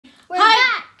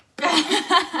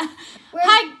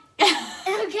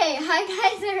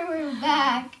guys, we're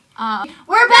back.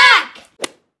 We're back!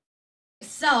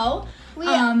 So, we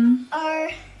are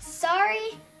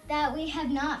sorry that we have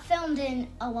not filmed in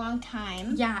a long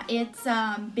time. Yeah, it's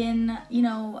been, you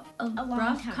know, a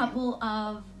rough time. couple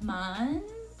of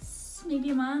months,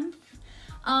 maybe a month.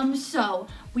 So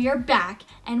we are back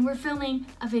and we're filming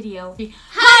a video.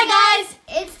 Hi guys!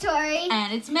 It's Tori.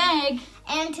 And it's Meg.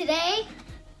 And today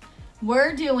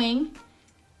we're doing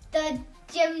the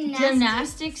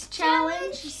gymnastics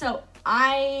challenge. So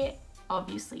I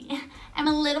obviously am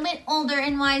a little bit older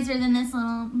and wiser than this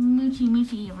little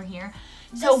moochie over here.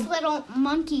 This little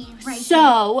monkey right here.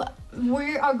 So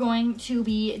we are going to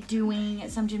be doing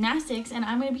some gymnastics, and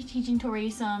I'm going to be teaching Tori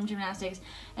some gymnastics,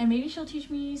 and maybe she'll teach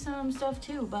me some stuff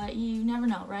too, but you never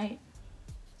know, right?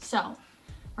 So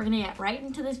we're going to get right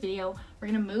into this video. We're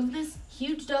going to move this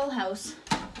huge dollhouse.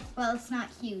 Well, it's not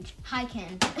huge. Hi,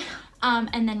 Ken.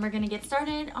 And then we're going to get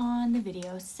started on the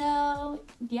video. So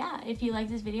yeah, if you like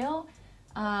this video,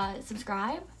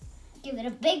 subscribe. Give it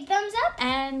a big thumbs up.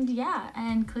 And yeah,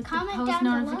 and click comment the post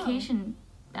down notification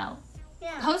bell.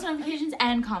 Yeah. Post notifications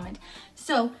and comment.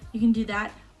 So you can do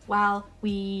that while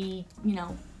we, you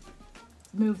know,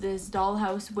 move this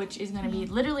dollhouse, which is going to be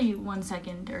literally 1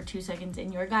 second or 2 seconds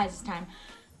in your guys' time.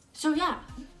 So yeah.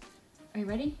 Are you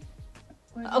ready?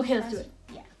 Okay, let's do it.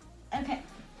 Yeah. Okay.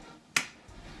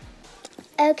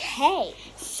 Okay.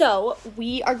 So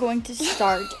we are going to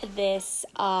start this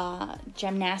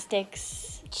gymnastics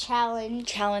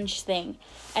challenge thing.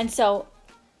 And so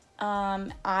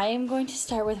I am going to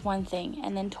start with one thing,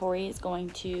 and then Tori is going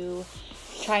to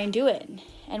try and do it,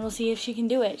 and we'll see if she can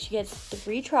do it. She gets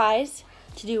 3 tries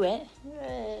to do it,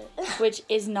 which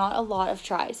is not a lot of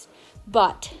tries,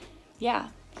 but yeah.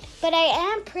 But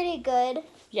I am pretty good.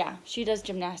 Yeah, she does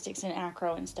gymnastics and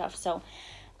acro and stuff. So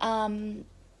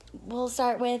we'll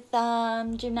start with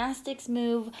gymnastics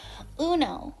move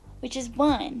uno, which is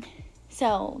 1.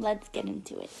 So let's get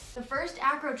into it. The first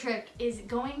acro trick is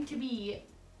going to be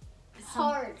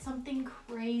something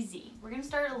crazy. We're gonna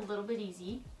start a little bit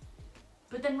easy,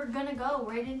 but then we're gonna go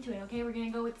right into it, okay? We're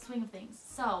gonna go with the swing of things.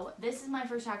 So this is my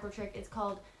first acro trick. It's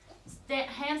called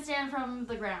handstand from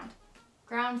the ground.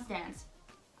 Ground stands.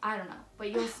 I don't know,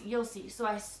 but you'll see. So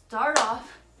I start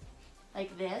off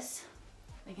like this,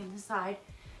 like in the side,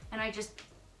 and I just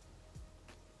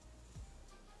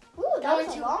that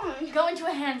was long. Go into a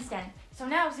handstand. So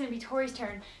now it's going to be Tori's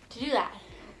turn to do that.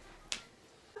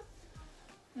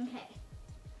 Okay.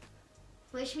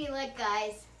 Wish me luck,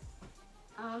 guys.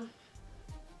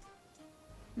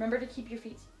 Remember to keep your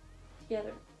feet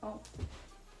together. Oh.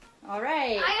 All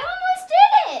right. I almost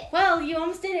did it. Well, you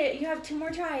almost did it. You have 2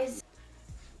 more tries.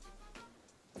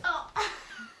 Oh.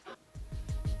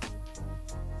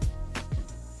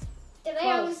 Did Close.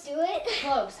 I almost do it?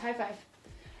 Close. High five.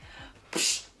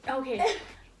 Okay.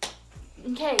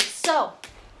 Okay, so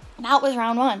that was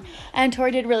round 1, and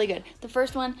Tori did really good. The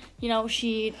first one, you know,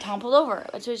 she toppled over,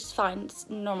 which is fine. It's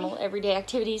normal everyday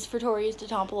activities for Tori is to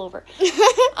topple over.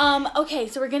 Okay,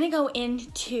 so we're gonna go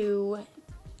into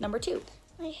number 2.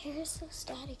 My hair is so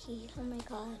staticky. Oh my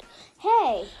god.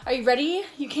 Hey. Are you ready?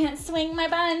 You can't swing my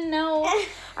bun. No.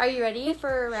 Are you ready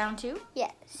for round 2?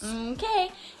 Yes.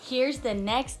 Okay. Here's the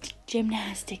next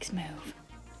gymnastics move.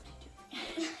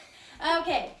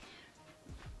 Okay.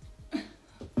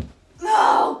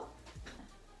 No!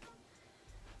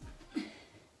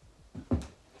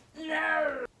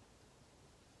 No!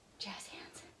 Jazz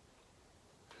hands.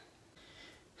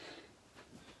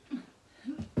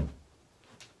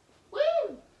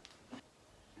 Woo!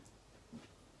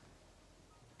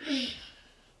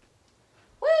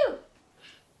 Woo!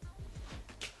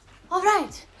 All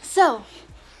right. So,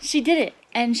 she did it,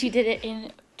 and she did it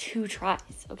in 2 tries,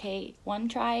 okay? 1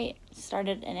 try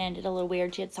started and ended a little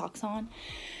weird. She had socks on.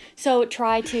 So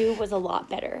try 2 was a lot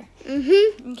better.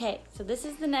 Okay, so this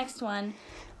is the next one.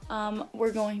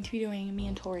 We're going to be doing me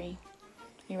and Tori.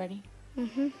 Are you ready?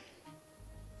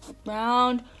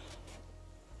 Round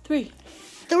 3.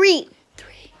 3.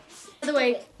 By the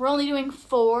way, we're only doing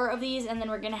 4 of these, and then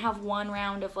we're gonna have 1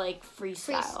 round of like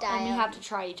freestyle. And we have to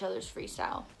try each other's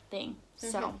freestyle thing.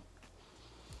 So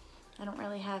I don't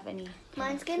really have any.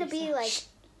 Mine's gonna be like.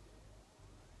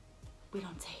 We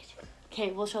don't say it. Okay,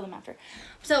 we'll show them after.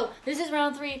 So this is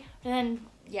round 3, and then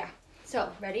yeah. So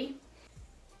ready?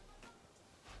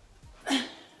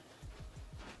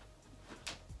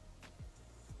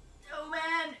 Oh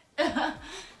man.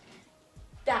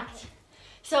 That.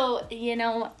 So, you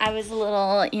know, I was a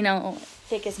little, you know,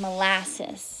 thick as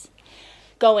molasses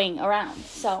going around.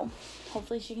 So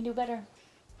hopefully she can do better.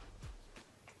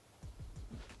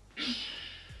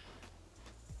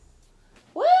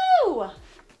 Woo!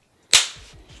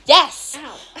 Yes!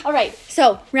 All right,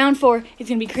 so round 4 is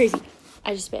gonna be crazy.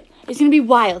 I just spit. It's gonna be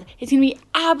wild. It's gonna be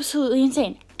absolutely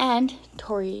insane. And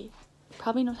Tori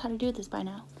probably knows how to do this by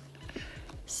now.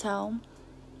 So.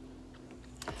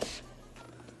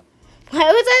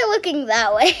 Why was I looking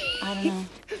that way? I don't know.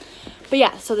 But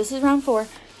yeah, so this is round 4.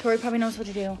 Tori probably knows what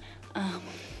to do. I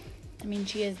mean,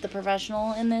 she is the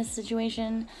professional in this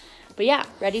situation. But yeah,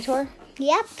 ready, Tor?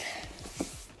 Yep.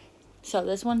 So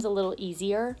this one's a little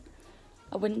easier.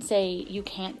 I wouldn't say you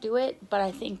can't do it, but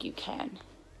I think you can.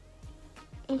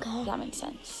 Okay. If that makes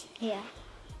sense. Yeah.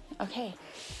 Okay,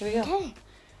 here we go. Okay.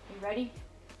 You ready?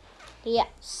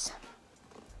 Yes.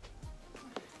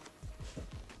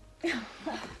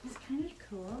 It's kind of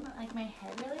cool, but like my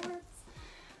head really hurts.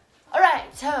 All right,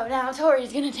 so now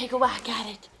Tori's gonna take a whack at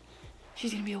it.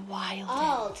 She's gonna be a wild.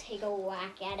 I'll take a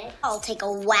whack at it. I'll take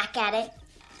a whack at it.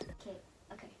 Okay.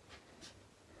 Okay.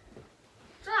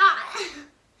 Ah!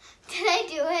 Did I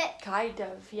do it? Kind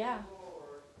of, yeah.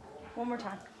 One more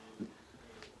time.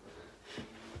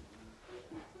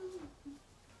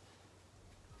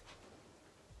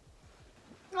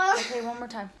 Okay, one more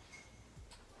time.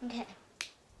 Okay.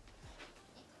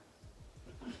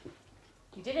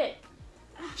 You did it.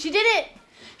 She did it.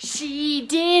 She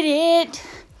did it.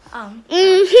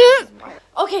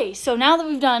 Okay, so now that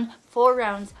we've done 4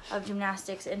 rounds of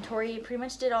gymnastics, and Tori pretty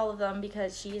much did all of them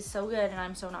because she is so good and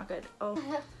I'm so not good.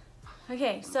 Oh.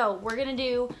 Okay, so we're gonna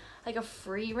do like a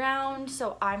free round.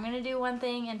 So I'm gonna do one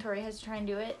thing and Tori has to try and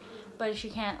do it. But if she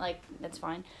can't, like, that's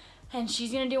fine. And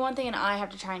she's gonna do one thing and I have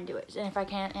to try and do it. And if I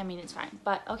can't, I mean, it's fine.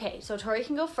 But okay, so Tori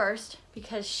can go first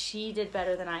because she did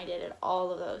better than I did at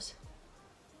all of those.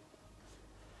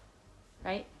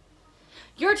 Right?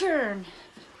 Your turn.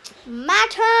 My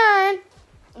turn.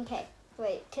 Okay.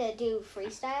 Wait, to do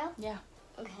freestyle? Yeah.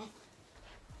 Okay.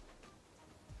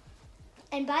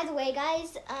 And by the way,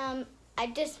 guys, I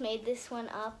just made this one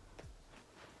up.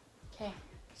 Okay.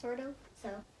 Sort of. So.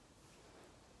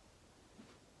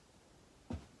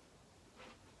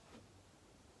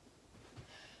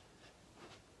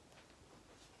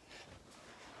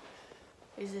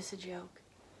 Is this a joke?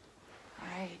 All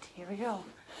right, here we go.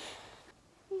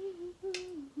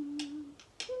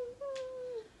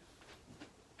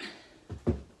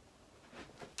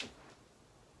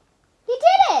 You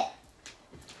did it!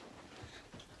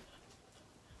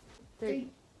 3.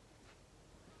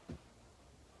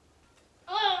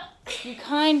 You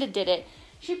kind of did it.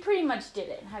 She pretty much did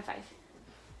it. High five.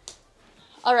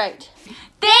 All right.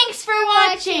 Thanks for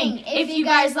watching. If you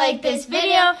guys like this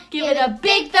video, give it a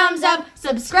big thumbs up,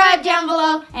 subscribe down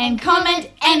below, and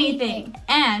comment anything.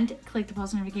 And click the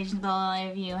post notifications bell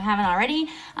if you haven't already.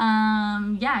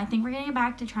 Yeah, I think we're going to get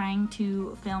back to trying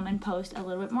to film and post a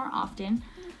little bit more often.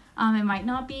 It might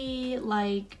not be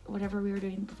like whatever we were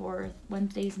doing before,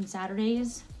 Wednesdays and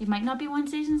Saturdays. It might not be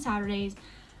Wednesdays and Saturdays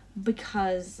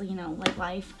because, you know, like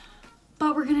life.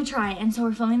 But we're going to try. And so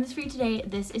we're filming this for you today.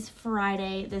 This is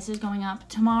Friday. This is going up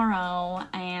tomorrow.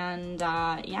 And,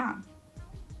 yeah.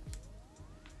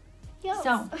 Yes.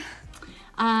 So,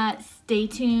 stay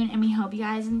tuned. And we hope you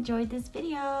guys enjoyed this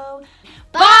video.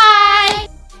 Bye!